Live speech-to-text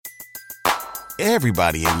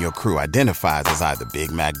Everybody in your crew identifies as either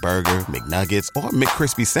Big Mac Burger, McNuggets, or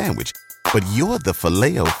McCrispy Sandwich. But you're the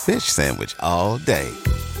Filet-O-Fish Sandwich all day.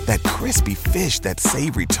 That crispy fish, that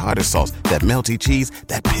savory tartar sauce, that melty cheese,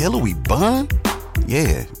 that pillowy bun.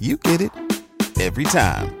 Yeah, you get it. Every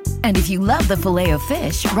time. And if you love the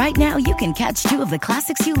Filet-O-Fish, right now you can catch two of the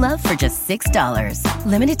classics you love for just $6.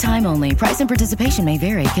 Limited time only. Price and participation may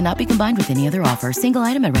vary. Cannot be combined with any other offer. Single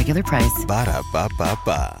item at regular price.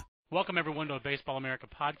 Ba-da-ba-ba-ba. Welcome, everyone, to a Baseball America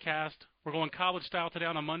podcast. We're going college style today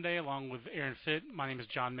on a Monday, along with Aaron Fitt. My name is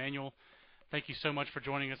John Manuel. Thank you so much for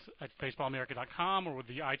joining us at baseballamerica.com or with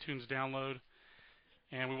the iTunes download.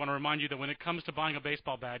 And we want to remind you that when it comes to buying a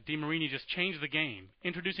baseball bat, DeMarini just changed the game,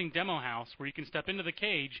 introducing Demo House, where you can step into the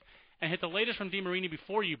cage and hit the latest from DeMarini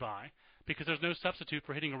before you buy, because there's no substitute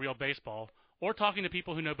for hitting a real baseball or talking to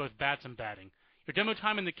people who know both bats and batting. Your demo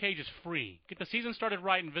time in the cage is free. Get the season started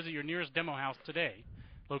right and visit your nearest Demo House today.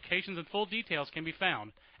 Locations and full details can be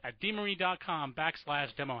found at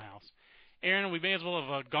demarini.com/Demo House. Aaron, we may as well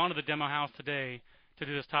have gone to the Demo House today to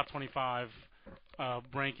do this top 25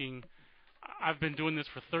 ranking. I've been doing this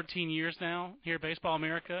for 13 years now here at Baseball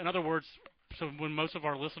America. In other words, so when most of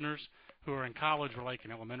our listeners who are in college were like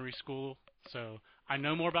in elementary school, so I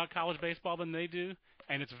know more about college baseball than they do,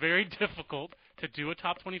 and it's very difficult to do a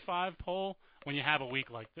top 25 poll when you have a week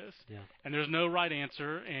like this. Yeah. And there's no right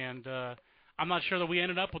answer, and I'm not sure that we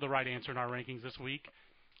ended up with the right answer in our rankings this week,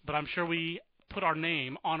 but I'm sure we put our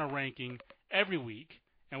name on a ranking every week,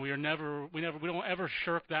 and we don't ever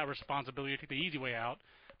shirk that responsibility to take the easy way out.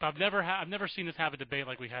 But I've never seen us have a debate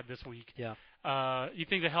like we had this week. Yeah. You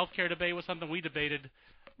think the healthcare debate was something we debated?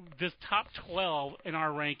 This top 12 in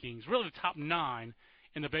our rankings, really the top 9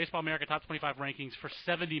 in the Baseball America top 25 rankings for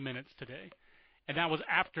 70 minutes today, and that was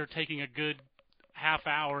after taking a good half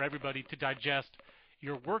hour, everybody, to digest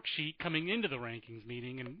your worksheet coming into the rankings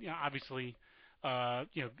meeting. And obviously,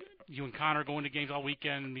 you and Connor going to games all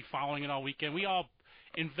weekend and me following it all weekend. We all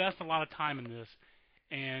invest a lot of time in this,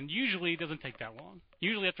 and usually it doesn't take that long.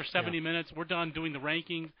 Usually after 70 minutes, we're done doing the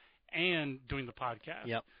rankings and doing the podcast.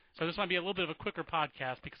 Yep. So this might be a little bit of a quicker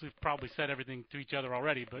podcast because we've probably said everything to each other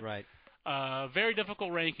already. But right. Very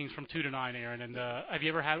difficult rankings from 2 to 9, Aaron. And have you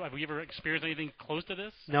ever experienced anything close to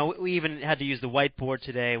this? No, we even had to use the whiteboard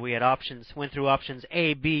today. We had options, went through options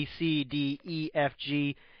A, B, C, D, E, F,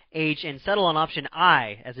 G, H, and settled on option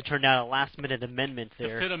I, as it turned out, a last-minute amendment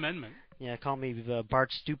there. The Fifth Amendment. Yeah, call me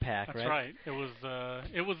Bart Stupak, That's right? right. It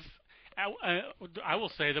was. I will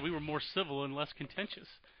say that we were more civil and less contentious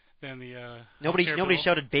than the. Nobody bill.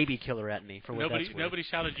 shouted "baby killer" at me for what that's worth. Nobody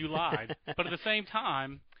shouted "you lied," but at the same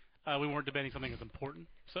time, we weren't debating something that's important.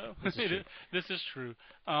 So this is true.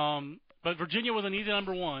 But Virginia was an easy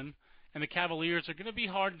number 1, and the Cavaliers are going to be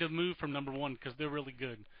hard to move from number 1 because they're really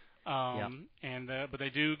good. But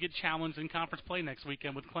they do get challenged in conference play next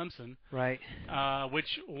weekend with Clemson, right?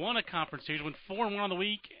 Which won a conference series, went 4-1 on the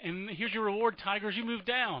week, and here's your reward, Tigers, you moved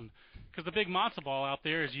down, because the big matzo ball out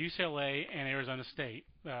there is UCLA and Arizona State.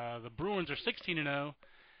 The Bruins are 16-0,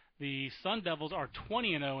 the Sun Devils are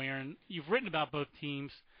 20-0. Aaron, you've written about both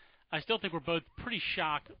teams. I still think we're both pretty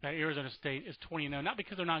shocked that Arizona State is 20-0, not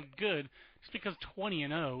because they're not good, just because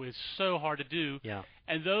 20-0 is so hard to do. Yeah.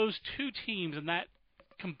 And those two teams and that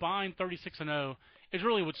combined 36-0 is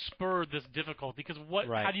really what spurred this difficulty, because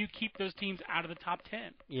how do you keep those teams out of the top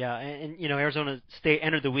 10? Yeah, and Arizona State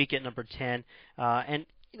entered the week at number 10, and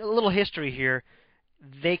a little history here.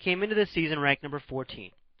 They came into the season ranked number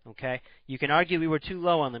 14. Okay, you can argue we were too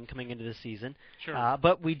low on them coming into the season, sure.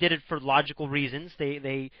 But we did it for logical reasons.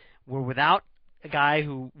 They were without a guy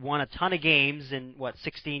who won a ton of games in,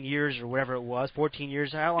 16 years or whatever it was, 14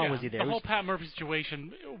 years. How long was he there? The whole Pat Murphy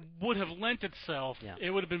situation would have lent itself. Yeah. It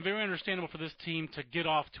would have been very understandable for this team to get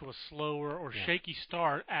off to a slower or shaky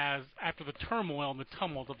start after the turmoil and the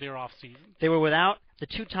tumult of their offseason. They were without the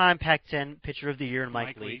 2-time Pac-10 Pitcher of the Year in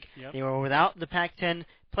Mike Leake. Yep. They were without the Pac-10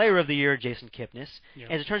 Player of the Year, Jason Kipnis. Yep.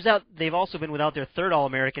 As it turns out, they've also been without their third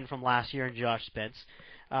All-American from last year in Josh Spence.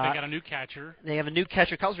 They got a new catcher. They have a new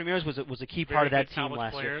catcher. Carlos Ramirez was a key part of that team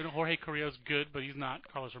last year. Jorge Carrillo's good, but he's not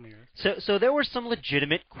Carlos Ramirez. So there were some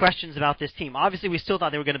legitimate questions about this team. Obviously, we still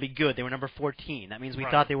thought they were going to be good. They were number 14. That means we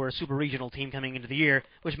thought they were a super regional team coming into the year,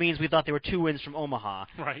 which means we thought they were 2 wins from Omaha.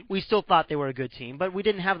 Right. We still thought they were a good team, but we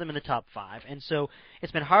didn't have them in the top 5. And so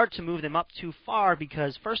it's been hard to move them up too far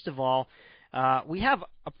because, first of all, we have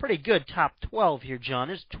a pretty good top 12 here, John.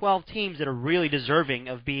 There's 12 teams that are really deserving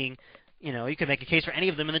of being, you could make a case for any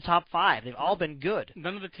of them in the top 5. They've all been good.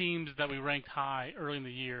 None of the teams that we ranked high early in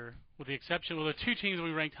the year, with the exception of the 2 teams that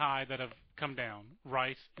we ranked high that have come down,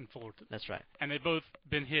 Rice and Fullerton. That's right. And they've both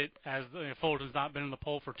been hit as Fullerton's not been in the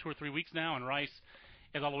poll for 2 or 3 weeks now, and Rice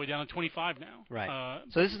is all the way down to 25 now. Right.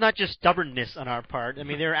 So this is not just stubbornness on our part. I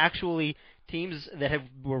mean, there are actually teams that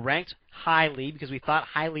were ranked highly because we thought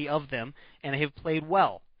highly of them, and they have played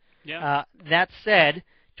well. Yeah. That said,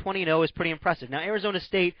 20-0 is pretty impressive. Now, Arizona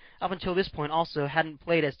State, up until this point, also hadn't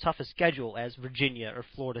played as tough a schedule as Virginia or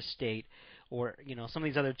Florida State or some of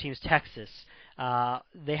these other teams, Texas.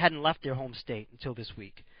 They hadn't left their home state until this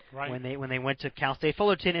week. Right. When they went to Cal State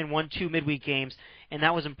Fullerton and won 2 midweek games, and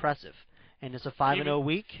that was impressive. And it's a 5-0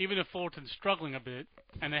 week. Even if Fullerton's struggling a bit,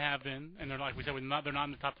 and they have been, and they're like we said, they're not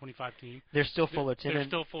in the top 25 team. They're still Fullerton. They're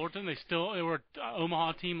still Fullerton. They were an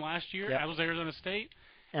Omaha team last year, as was Arizona State.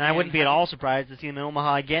 And I wouldn't be at all surprised to see them in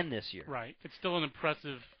Omaha again this year. Right. It's still an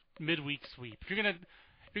impressive midweek sweep. If you're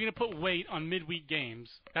gonna put weight on midweek games,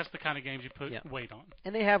 that's the kind of games you put weight on.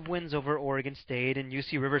 And they have wins over Oregon State and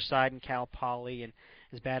UC Riverside and Cal Poly, and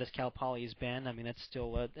as bad as Cal Poly has been, I mean that's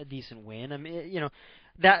still a decent win. I mean,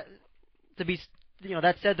 that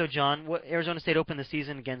said though, John, Arizona State opened the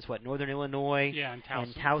season against Northern Illinois and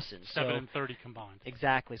Towson. 7-30 combined.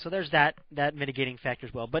 Exactly. So there's that mitigating factor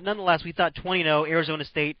as well. But nonetheless, we thought 20-0 Arizona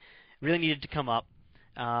State really needed to come up.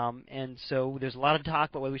 And so there's a lot of talk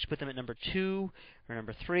about whether we should put them at number 2 or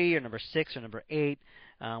number 3 or number 6 or number 8.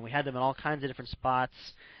 We had them in all kinds of different spots.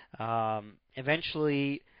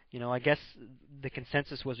 Eventually, I guess the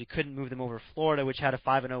consensus was we couldn't move them over Florida, which had a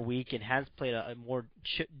 5-0 week and has played a more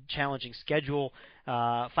challenging schedule.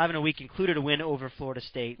 5-0 week included a win over Florida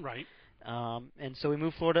State. Right. And so we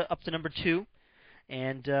moved Florida up to number 2.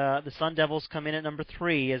 And the Sun Devils come in at number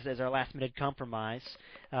 3 as our last-minute compromise,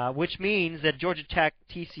 which means that Georgia Tech,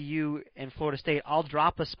 TCU, and Florida State all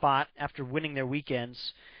drop a spot after winning their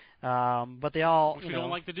weekends. But they all, Which we don't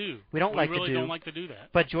like to do. We don't don't like to do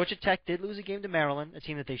that. But Georgia Tech did lose a game to Maryland, a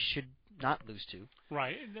team that they should not lose to.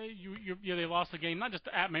 Right. They lost the game, not just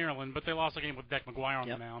at Maryland, but they lost the game with Deck McGuire on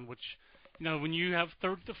the mound, which, when you have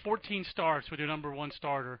 14 starts with your number 1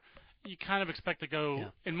 starter, you kind of expect to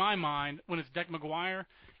go, in my mind, when it's Deck McGuire,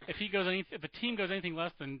 if the team goes anything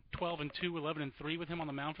less than 12-2, 11-3 with him on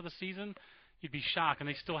the mound for the season, you'd be shocked. And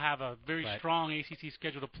they still have a very strong ACC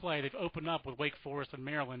schedule to play. They've opened up with Wake Forest and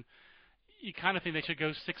Maryland. You kind of think they should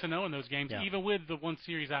go 6-0 in those games, even with the one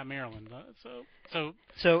series at Maryland.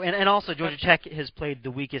 And also Georgia Tech has played the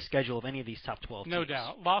weakest schedule of any of these top 12 teams. No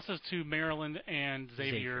doubt. Losses to Maryland and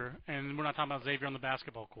Xavier, and we're not talking about Xavier on the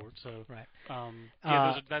basketball court. So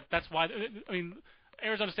that's why. I mean,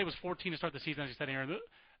 Arizona State was 14 to start the season, as you said, Aaron.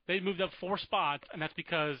 They moved up 4 spots, and that's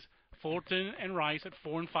because Fullerton and Rice at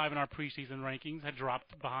 4 and 5 in our preseason rankings had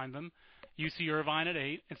dropped behind them. UC Irvine at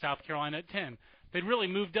 8 and South Carolina at 10. They'd really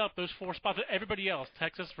moved up those 4 spots. Everybody else,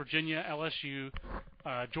 Texas, Virginia, LSU,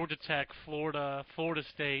 Georgia Tech, Florida, Florida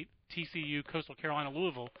State, TCU, Coastal Carolina,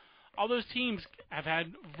 Louisville, all those teams have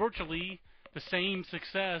had virtually the same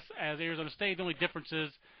success as Arizona State. The only difference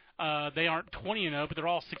is they aren't 20-0, but they're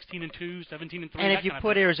all 16-2, 17-3. And if you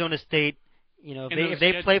put Arizona State, if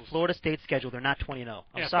they play Florida State's schedule, they're not 20-0.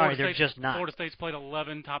 I'm sorry, they're just not. Florida State's played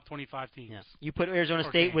 11 top 25 teams. Yeah. You put Arizona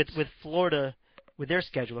State with Florida with their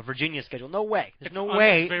schedule or Virginia's schedule. No way. There's no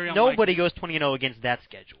way. Nobody goes 20-0 against that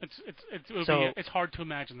schedule. It's hard to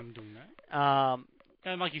imagine them doing that.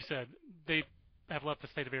 And like you said, they have left the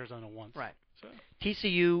state of Arizona once. Right. So.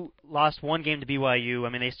 TCU lost 1 game to BYU. I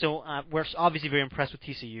mean, they still we're obviously very impressed with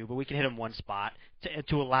TCU, but we can hit them 1 spot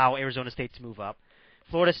to allow Arizona State to move up.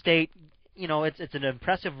 Florida State, it's an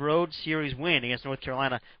impressive road series win against North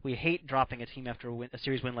Carolina. We hate dropping a team after a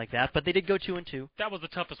series win like that, but they did go 2-2. That was the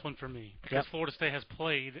toughest one for me because Florida State has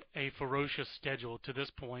played a ferocious schedule to this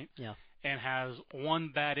point and has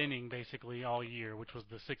one bad inning basically all year, which was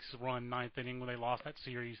the 6-run 9th inning when they lost that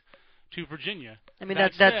series to Virginia. I mean,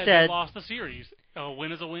 that said, they lost the series. A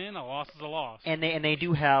win is a win, a loss is a loss. And they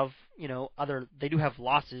do have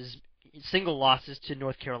losses. Single losses to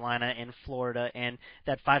North Carolina and Florida and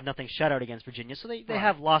that 5-0 shutout against Virginia. So they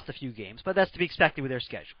have lost a few games, but that's to be expected with their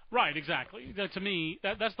schedule. Right, exactly. To me,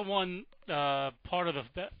 that's the one part of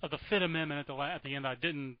the Fifth Amendment at the end I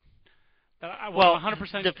didn't. I was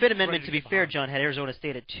 100%. The Fifth Amendment, to be fair, John, had Arizona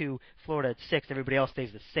State at 2, Florida at 6. Everybody else stays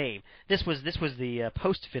the same. This was the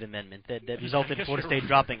post-Fifth Amendment that resulted in Florida State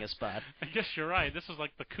dropping a spot. I guess you're right. This was like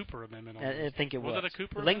the Cooper Amendment. I think it was. Was it a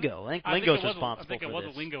Cooper? Lingo. I think Lingo's responsible for this. I think it was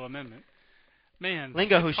a Lingo Amendment. Man,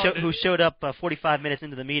 Lingo, who showed up 45 minutes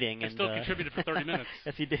into the meeting and still contributed for 30 minutes.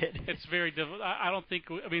 Yes, he did. It's very difficult. I don't think.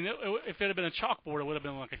 I mean, if it had been a chalkboard, it would have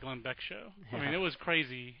been like a Glenn Beck show. Yeah. I mean, it was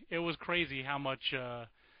crazy. It was crazy how much.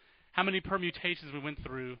 How many permutations we went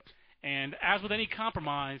through, and as with any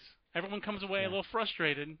compromise, everyone comes away a little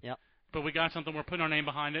frustrated. Yep. but we got something. We're putting our name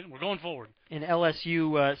behind it, and we're going forward. And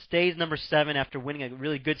LSU stays number 7 after winning a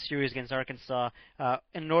really good series against Arkansas.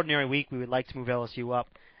 In an ordinary week, we would like to move LSU up.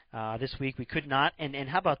 This week we could not. And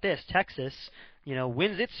how about this? Texas,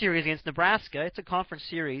 wins its series against Nebraska. It's a conference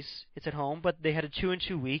series. It's at home, but they had a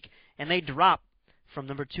 2-2 week, and they dropped from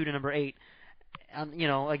number 2 to number 8.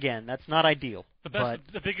 Again, that's not ideal.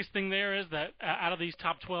 The biggest thing there is that out of these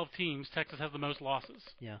top 12 teams, Texas has the most losses.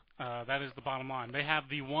 Yeah. That is the bottom line. They have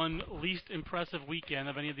the one least impressive weekend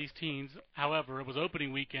of any of these teams. However, it was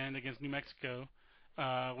opening weekend against New Mexico,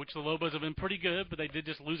 which the Lobos have been pretty good, but they did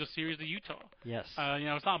just lose a series to Utah. Yes.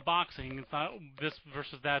 It's not boxing. It's not this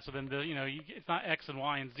versus that. So then it's not X and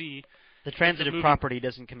Y and Z. The transitive property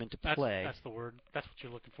doesn't come into play. That's the word. That's what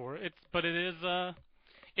you're looking for. But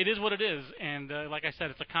it is what it is, and like I said,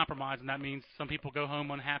 it's a compromise, and that means some people go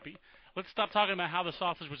home unhappy. Let's stop talking about how the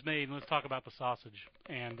sausage was made, and let's talk about the sausage,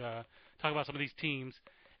 and talk about some of these teams.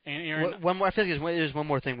 And Aaron, I feel like there's one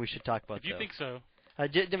more thing we should talk about. If you think so,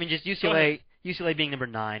 just UCLA being number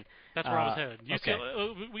 9. That's where I was headed. Okay.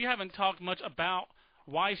 We haven't talked much about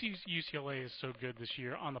why UCLA is so good this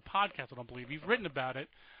year on the podcast. I don't believe you've written about it,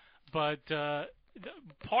 but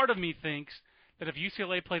part of me thinks that if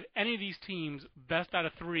UCLA played any of these teams best out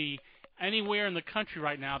of 3 anywhere in the country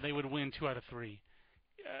right now, they would win 2 out of 3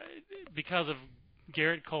 because of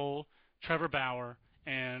Garrett Cole, Trevor Bauer,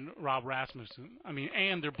 and Rob Rasmussen.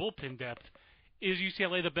 And their bullpen depth. Is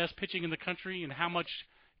UCLA the best pitching in the country, and how much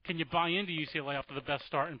can you buy into UCLA after the best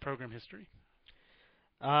start in program history?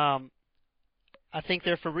 I think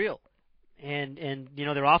they're for real. And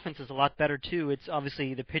their offense is a lot better too. It's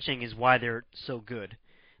obviously the pitching is why they're so good.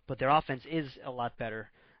 But their offense is a lot better.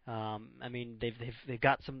 They've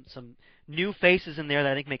got some new faces in there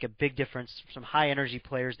that I think make a big difference. Some high energy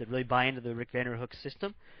players that really buy into the Rick Vanderhook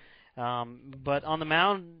system. But on the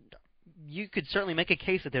mound, you could certainly make a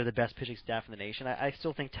case that they're the best pitching staff in the nation. I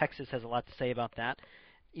still think Texas has a lot to say about that.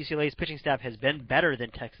 UCLA's pitching staff has been better than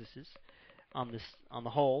Texas's on the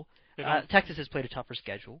whole. Texas has played a tougher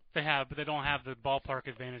schedule. They have, but they don't have the ballpark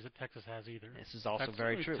advantage that Texas has either. This is also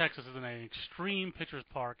very true. Texas is in an extreme pitcher's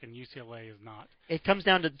park, and UCLA is not. It comes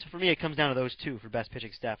down to those two for best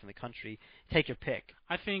pitching staff in the country. Take your pick.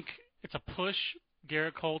 I think it's a push.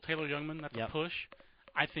 Garrett Cole, Taylor Youngman, that's a push.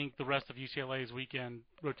 I think the rest of UCLA's weekend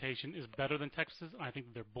rotation is better than Texas, and I think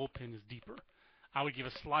that their bullpen is deeper. I would give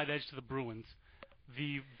a slight edge to the Bruins.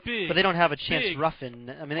 But they don't have a Chance Ruffin.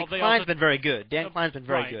 Klein's been very good. Dan Klein's been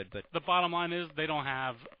very good. But the bottom line is they don't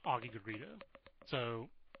have Augie Garrido. So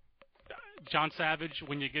John Savage,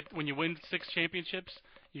 when you win 6 championships,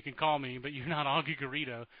 you can call me, but you're not Augie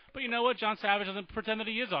Garrido. But you know what? John Savage doesn't pretend that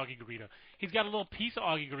he is Augie Garrido. He's got a little piece of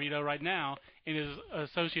Augie Garrido right now in his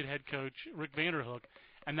associate head coach, Rick Vanderhook.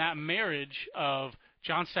 And that marriage of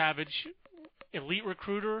John Savage, elite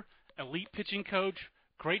recruiter, elite pitching coach,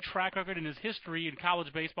 great track record in his history in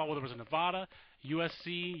college baseball, whether it was in Nevada,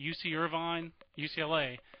 USC, UC Irvine,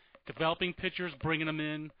 UCLA, developing pitchers, bringing them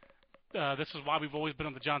in. This is why we've always been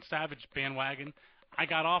on the John Savage bandwagon. I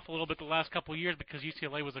got off a little bit the last couple of years because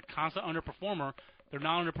UCLA was a constant underperformer. They're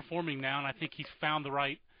not underperforming now, and I think he's found the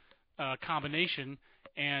right combination.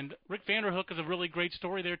 And Rick Vanderhook is a really great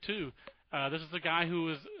story there, too. This is the guy who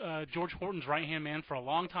was George Horton's right-hand man for a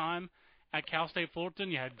long time at Cal State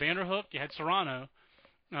Fullerton. You had Vanderhook, you had Serrano.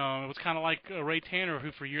 It was kind of like Ray Tanner, who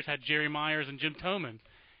for years had Jerry Myers and Jim Toman.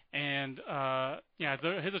 And,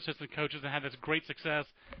 his assistant coaches and had this great success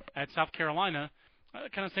at South Carolina.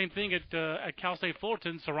 Kind of same thing at Cal State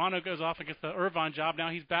Fullerton. Serrano goes off and gets the Irvine job. Now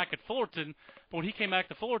he's back at Fullerton. But when he came back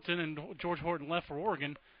to Fullerton and George Horton left for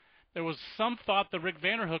Oregon, there was some thought that Rick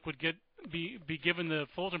Vanderhook would be given the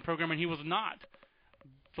Fullerton program, and he was not.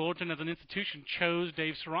 Fullerton as an institution chose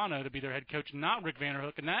Dave Serrano to be their head coach, not Rick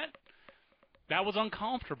Vanderhook, and that was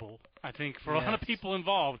uncomfortable, I think, for a lot of people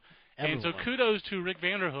involved. Everyone. And so kudos to Rick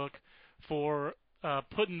Vanderhook for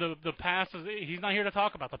putting the past. He's not here to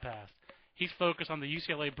talk about the past. He's focused on the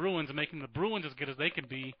UCLA Bruins and making the Bruins as good as they can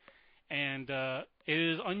be. And it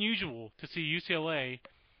is unusual to see UCLA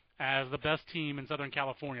as the best team in Southern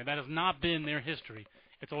California. That has not been their history.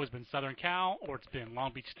 It's always been Southern Cal, or it's been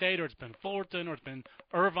Long Beach State, or it's been Fullerton, or it's been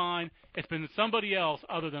Irvine. It's been somebody else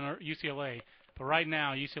other than UCLA. But right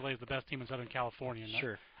now, UCLA is the best team in Southern California. And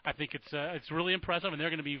sure. I think it's really impressive, and they're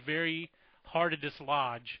going to be very hard to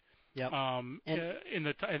dislodge. Yep.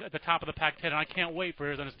 At the top of the Pac-10, and I can't wait for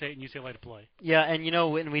Arizona State and UCLA to play. Yeah,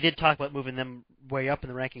 and we did talk about moving them way up in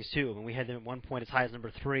the rankings too. We had them at one point as high as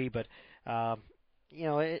number 3, but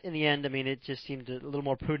in the end, it just seemed a little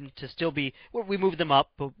more prudent to still be. Well, we moved them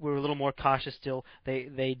up, but we're a little more cautious still.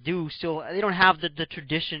 They don't have the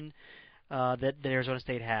tradition that Arizona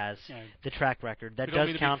State has, the track record. That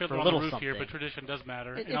does count for a little something. Here, but tradition does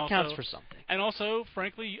matter. It counts for something. And also,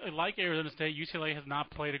 frankly, like Arizona State, UCLA has not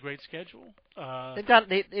played a great schedule.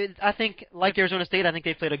 I think, like Arizona State, I think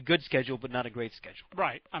they played a good schedule, but not a great schedule.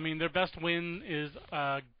 Right. I mean, their best win is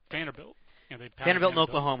Vanderbilt. Vanderbilt and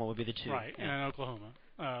Oklahoma would be the two. Right, and Oklahoma.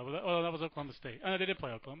 That was Oklahoma State. They did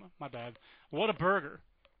play Oklahoma. My bad. Whataburger.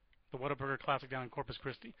 The Whataburger Classic down in Corpus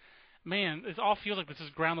Christi. Man, it all feels like this is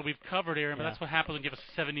ground that we've covered, Aaron, but that's what happens when you give us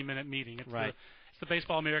a 70-minute meeting. It's the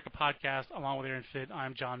Baseball America podcast, along with Aaron Fitt.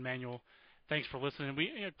 I'm John Manuel. Thanks for listening.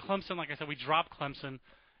 Clemson, like I said, we dropped Clemson.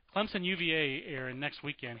 Clemson UVA, Aaron, next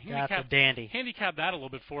weekend. That's a dandy. Handicap that a little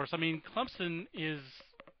bit for us. I mean, Clemson is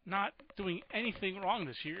not doing anything wrong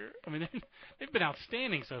this year. I mean, they've been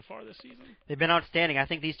outstanding so far this season. They've been outstanding. I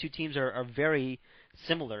think these two teams are very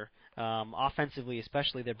similar, offensively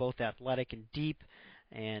especially. They're both athletic and deep.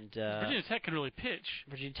 And Virginia Tech can really pitch.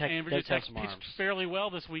 Virginia Tech pitched fairly well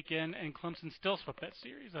this weekend, and Clemson still swept that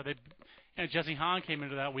series. Jesse Hahn came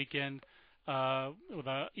into that weekend with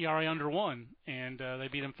an ERA under 1, and they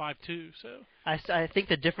beat him 5-2. So I think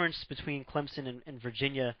the difference between Clemson and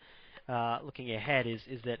Virginia, looking ahead, is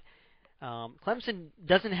that Clemson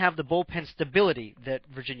doesn't have the bullpen stability that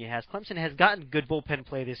Virginia has. Clemson has gotten good bullpen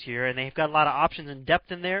play this year, and they've got a lot of options and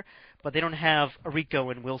depth in there, but they don't have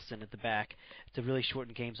Arico and Wilson at the back to really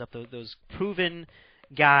shorten games up. Those proven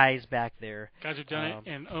guys back there. Guys who've done it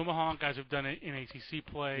in Omaha, guys who've done it in ACC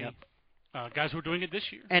play, guys who are doing it this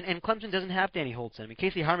year. And Clemson doesn't have Danny Holtzen. I mean,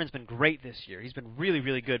 Casey Harmon's been great this year. He's been really,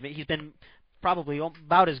 really good. He's been probably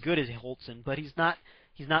about as good as Holtzen, but he's not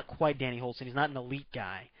quite Danny Holtzen. He's not an elite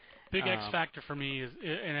guy. Big X factor for me is,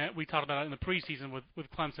 and we talked about it in the preseason with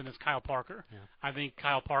Clemson, is Kyle Parker. Yeah. I think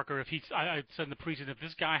Kyle Parker, I said in the preseason, if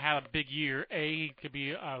this guy had a big year, A, he could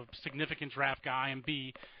be a significant draft guy, and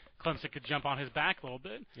B, Clemson could jump on his back a little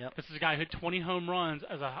bit. Yep. This is a guy who hit 20 home runs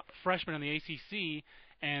as a freshman in the ACC,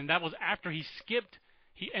 and that was after he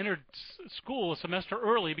entered school a semester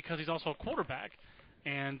early because he's also a quarterback.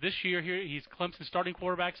 And this year here, he's Clemson's starting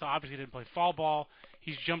quarterback, so obviously he didn't play fall ball.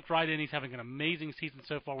 He's jumped right in. He's having an amazing season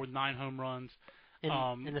so far with 9 home runs.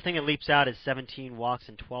 And the thing that leaps out is 17 walks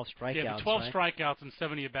and 12 strikeouts. Yeah, the 12 strikeouts and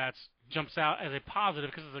 70 at-bats jumps out as a positive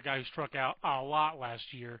because he's a guy who struck out a lot last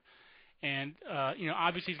year. And,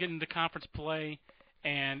 obviously he's getting into conference play.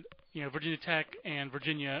 And, Virginia Tech and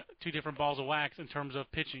Virginia, two different balls of wax in terms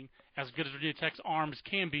of pitching. As good as Virginia Tech's arms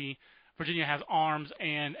can be, Virginia has arms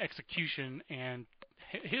and execution and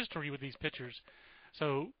history with these pitchers.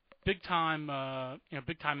 So big time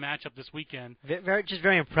matchup this weekend.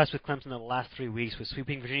 Very impressed with Clemson in the last 3 weeks, with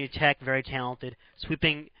sweeping Virginia Tech, very talented,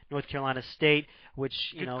 sweeping North Carolina State, which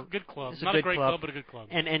good club, is not a great club, but a good club,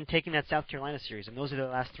 and taking that South Carolina series, and those are the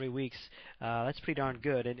last 3 weeks. That's pretty darn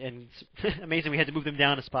good, and it's amazing we had to move them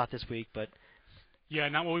down a spot this week, but yeah,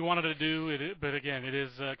 not what we wanted to do. But again, it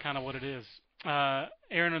is kind of what it is.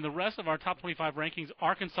 Aaron, in the rest of our top 25 rankings,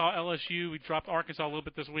 Arkansas, LSU, we dropped Arkansas a little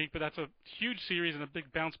bit this week, but that's a huge series and a big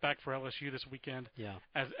bounce back for LSU this weekend. Yeah.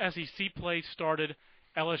 As SEC play started,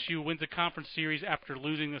 LSU wins the conference series after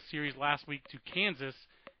losing the series last week to Kansas.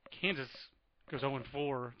 Kansas goes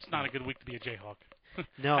 0-4. It's not a good week to be a Jayhawk.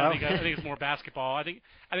 No, I think it's more basketball. I think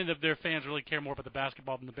that their fans really care more about the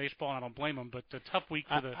basketball than the baseball, and I don't blame them. But a tough week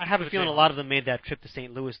for the. I have a feeling a lot of them made that trip to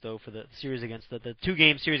St. Louis though for the series against the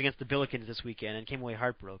 2-game series against the Billikens this weekend and came away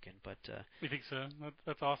heartbroken. But you think so?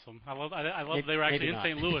 That's awesome. I love that they were actually in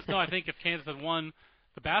St. Louis. No, I think if Kansas had won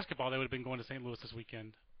the basketball, they would have been going to St. Louis this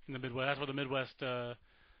weekend in the Midwest. That's where the Midwest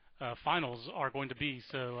finals are going to be.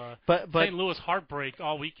 So, but St. Louis heartbreak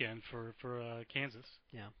all weekend for Kansas.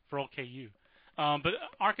 Yeah. For old KU. But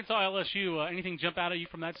Arkansas, LSU, anything jump out at you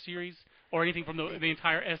from that series or anything from the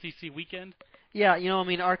entire SEC weekend? Yeah,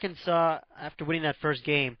 Arkansas, after winning that first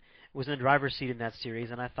game, was in the driver's seat in that series,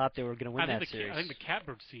 and I thought they were going to win that series. I think the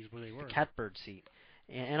catbird seat is where they were. The catbird seat.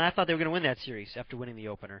 And I thought they were going to win that series after winning the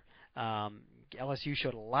opener. LSU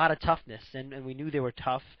showed a lot of toughness, and we knew they were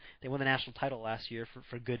tough. They won the national title last year,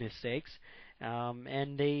 for goodness sakes.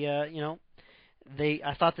 And they,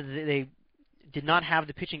 I thought that they did not have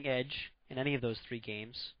the pitching edge in any of those 3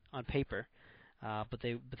 games on paper, but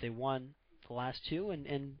they won the last 2,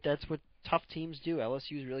 and that's what tough teams do.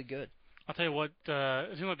 LSU is really good. I'll tell you what,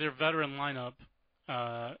 it seems like their veteran lineup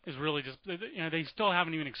is really just they still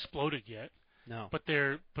haven't even exploded yet. No, but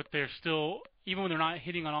they're still, even when they're not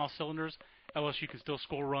hitting on all cylinders, LSU can still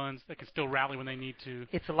score runs. They can still rally when they need to.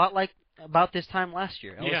 It's a lot like about this time last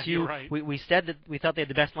year. Yeah, LSU, you're right. we said that we thought they had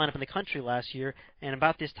the best lineup in the country last year, and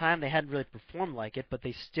about this time they hadn't really performed like it, but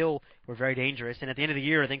they still were very dangerous. And at the end of the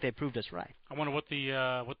year, I think they proved us right. I wonder what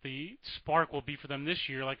the spark will be for them this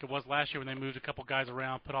year, like it was last year when they moved a couple guys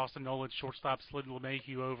around, put Austin Nolan shortstop, slid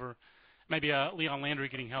LeMahieu over. Maybe Leon Landry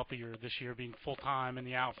getting healthier this year, being full time in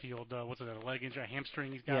the outfield. What's it, a leg injury, a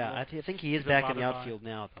hamstring? He's got. Yeah, I think he is back in the outfield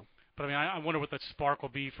now, though. But I mean, I wonder what that spark will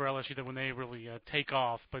be for LSU that when they really take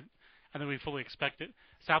off. But I think we fully expect it.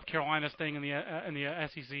 South Carolina staying in the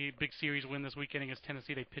SEC, big series win this weekend against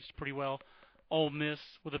Tennessee. They pitched pretty well. Ole Miss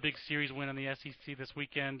with a big series win in the SEC this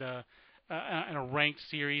weekend, in a ranked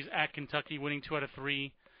series at Kentucky, winning 2 out of 3.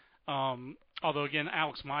 Although again,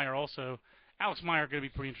 Alex Meyer going to be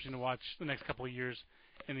pretty interesting to watch the next couple of years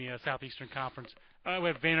in the Southeastern Conference. We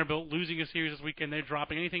have Vanderbilt losing a series this weekend. They're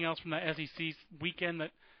dropping. Anything else from the SEC weekend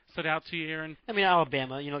that stood out to you, Aaron? I mean,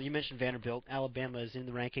 Alabama. You mentioned Vanderbilt. Alabama is in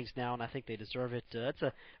the rankings now, and I think they deserve it. It's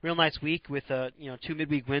a real nice week with 2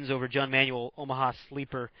 midweek wins over John Manuel, Omaha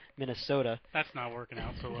sleeper, Minnesota. That's not working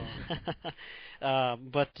out so well.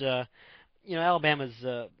 But Alabama's.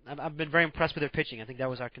 I've been very impressed with their pitching. I think that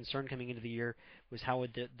was our concern coming into the year, was how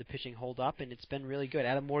would the pitching hold up, and it's been really good.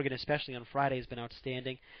 Adam Morgan, especially on Friday, has been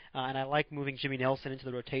outstanding, and I like moving Jimmy Nelson into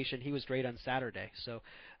the rotation. He was great on Saturday, so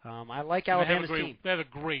I like Alabama's team. They have a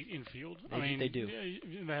great infield. They do.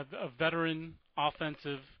 They have a veteran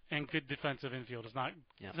offensive and good defensive infield. It's not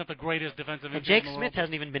the greatest defensive infield. Jake in the Smith world.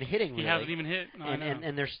 hasn't even been hitting. Really. He hasn't even hit. No,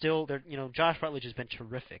 and they're still. Josh Rutledge has been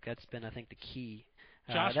terrific. That's been, I think, the key.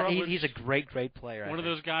 Josh Rutledge, he's a great player. One of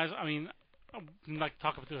those guys. I mean, I'd like to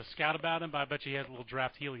talk to a scout about him, but I bet you he has a little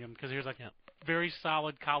draft helium because he's very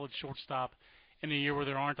solid college shortstop in a year where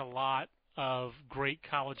there aren't a lot of great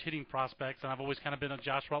college hitting prospects. And I've always kind of been a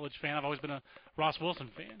Josh Rutledge fan. I've always been a Ross Wilson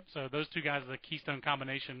fan. So those two guys are the keystone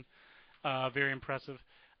combination. Very impressive.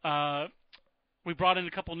 We brought in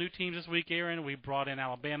a couple new teams this week, Aaron. We brought in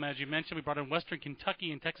Alabama, as you mentioned. We brought in Western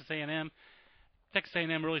Kentucky and Texas A&M. Texas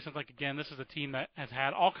A&M really seems like, again, this is a team that has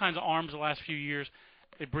had all kinds of arms the last few years.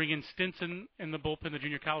 They bring in Stinson in the bullpen, the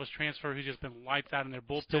junior college transfer, who's just been lights out in their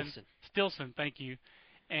bullpen. Stilson, thank you.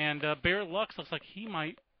 And Barrett Lux looks like he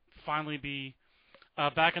might finally be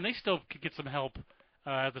back, and they still could get some help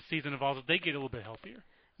as the season evolves if they get a little bit healthier.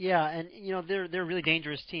 Yeah, and they're a really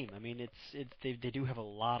dangerous team. I mean, they do have a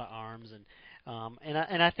lot of arms, and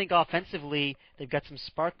I think offensively they've got some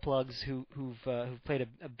spark plugs who've played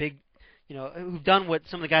a big. Who've done what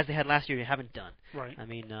some of the guys they had last year haven't done. Right. I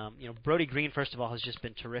mean, Brody Green, first of all, has just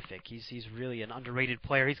been terrific. He's really an underrated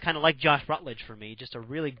player. He's kind of like Josh Rutledge for me, just a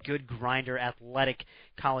really good grinder, athletic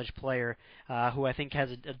college player who I think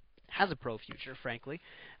has a pro future, frankly.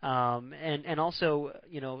 And also,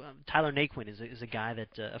 Tyler Naquin is a guy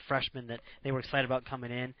that a freshman that they were excited about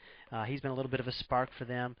coming in. He's been a little bit of a spark for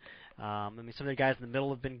them. I mean, some of the guys in the middle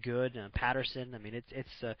have been good. Patterson. I mean,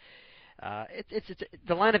 it's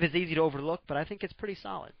the lineup is easy to overlook, but I think it's pretty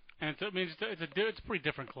solid. And it's a pretty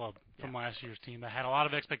different club from last year's team that had a lot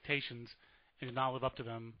of expectations and did not live up to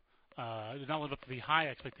them. Did not live up to the high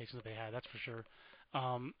expectations that they had. That's for sure.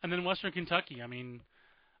 And then Western Kentucky. I mean,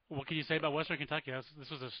 what can you say about Western Kentucky?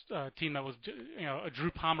 This was a team that was a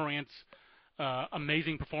Drew Pomerantz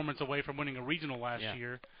amazing performance away from winning a regional last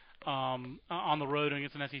year on the road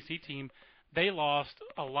against an SEC team. They lost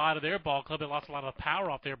a lot of their ball club. They lost a lot of the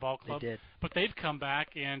power off their ball club. They did. But they've come back,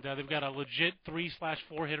 and they've got a legit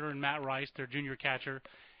 3/4 hitter in Matt Rice, their junior catcher.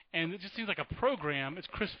 And it just seems like a program. It's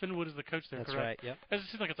Chris Finwood is the coach there, That's correct? right, yep. It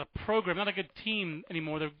just seems like it's a program, not a good team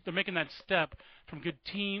anymore. They're making that step from good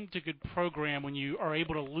team to good program when you are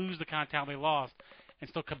able to lose the kind of talent they lost and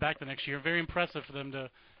still come back the next year. Very impressive for them to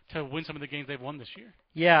win some of the games they've won this year.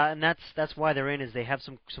 Yeah, and that's why they're in, is they have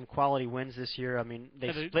some quality wins this year. I mean,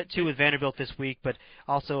 they split 2 with Vanderbilt this week, but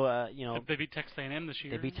also they beat Texas A&M this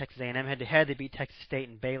year. They beat Texas A&M head-to-head. They beat Texas State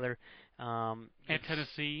and Baylor. And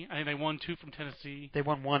Tennessee. I think they won 2 from Tennessee. They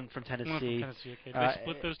won 1 from Tennessee. Okay. They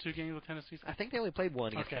split those 2 games with Tennessee? I think they only played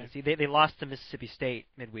 1 against Tennessee. They lost to Mississippi State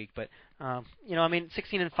midweek, but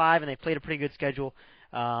 16-5, and they played a pretty good schedule.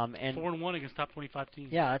 And 4-1 against top 25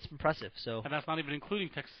 teams. Yeah, that's impressive. So, and that's not even including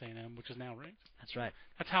Texas A&M, which is now ranked. That's right.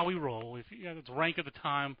 That's how we roll. It's ranked at the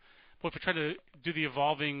time. But if we try to do the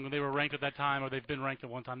evolving when they were ranked at that time, or they've been ranked at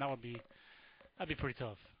one time, that'd be pretty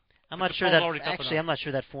tough. I'm not sure that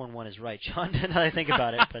 4-1 is right, John. Now that I think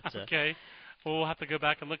about it, but okay. Well, we'll have to go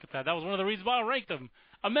back and look at that. That was one of the reasons why I ranked them.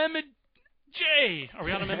 Amendment J. Are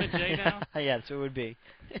we on Amendment J now? Yeah, that's what it would be.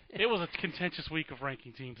 It was a contentious week of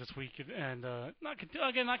ranking teams this week, and not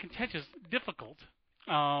contentious, difficult.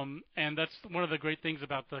 And that's one of the great things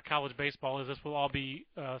about the college baseball is this will all be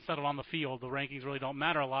settled on the field. The rankings really don't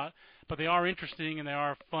matter a lot, but they are interesting and they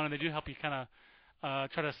are fun, and they do help you kind of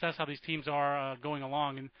try to assess how these teams are going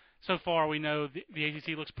along. And so far, we know the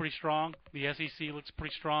ACC looks pretty strong. The SEC looks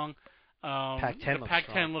pretty strong.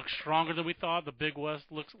 Pac-10 looks stronger than we thought. The Big West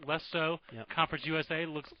looks less so. Yep. Conference USA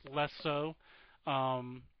looks less so.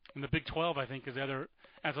 And the Big 12, I think, is the other.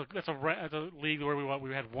 As a league where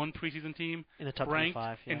we had one preseason team in the top ranked,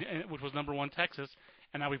 25, yeah. and which was number 1 Texas,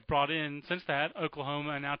 and now we've brought in since that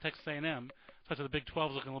Oklahoma and now Texas A&M. So the Big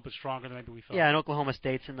 12 is looking a little bit stronger than maybe we thought. Yeah, and Oklahoma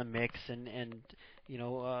State's in the mix, and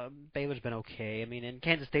Baylor's been okay. I mean, and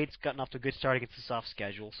Kansas State's gotten off to a good start against a soft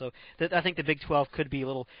schedule. So I think the Big 12 could be a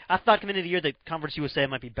little. I thought coming into the year that Conference USA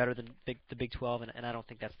might be better than the Big 12, and I don't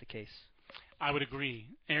think that's the case. I would agree,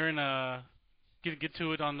 Aaron. Get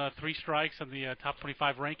to it on the 3 strikes and the top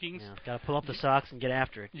 25 rankings. Yeah, got to pull up the socks and get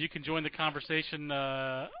after it. You can join the conversation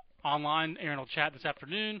online. Aaron will chat this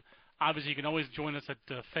afternoon. Obviously, you can always join us at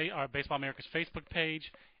our Baseball America's Facebook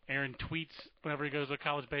page. Aaron tweets whenever he goes to a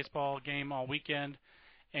college baseball game all weekend.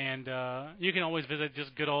 And you can always visit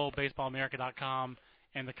just good old baseballamerica.com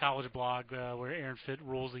and the college blog where Aaron Fitt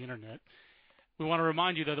rules the Internet. We want to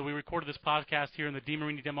remind you, though, that we recorded this podcast here in the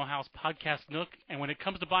DeMarini Demo House podcast nook. And when it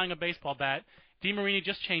comes to buying a baseball bat, DeMarini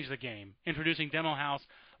just changed the game, introducing Demo House,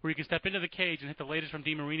 where you can step into the cage and hit the latest from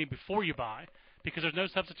DeMarini before you buy, because there's no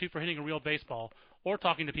substitute for hitting a real baseball or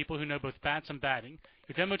talking to people who know both bats and batting.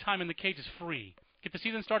 Your demo time in the cage is free. Get the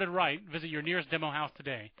season started right. Visit your nearest Demo House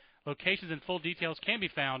today. Locations and full details can be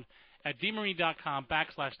found at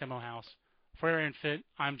DeMarini.com/Demo House. For Aaron Fitt,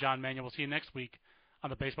 I'm John Manuel. We'll see you next week on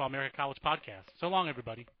the Baseball America College Podcast. So long,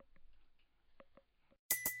 everybody.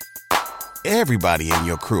 Everybody in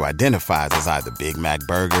your crew identifies as either Big Mac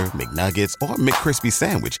Burger, McNuggets, or McCrispy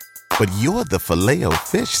Sandwich. But you're the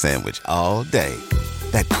Filet-O-Fish Sandwich all day.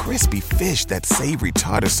 That crispy fish, that savory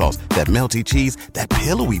tartar sauce, that melty cheese, that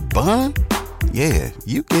pillowy bun. Yeah,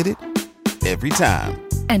 you get it. Every time.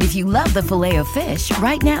 And if you love the Filet-O-Fish,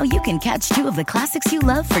 right now you can catch 2 of the classics you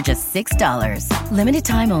love for just $6. Limited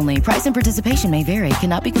time only. Price and participation may vary.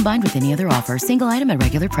 Cannot be combined with any other offer. Single item at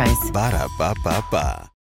regular price. Ba-da-ba-ba-ba.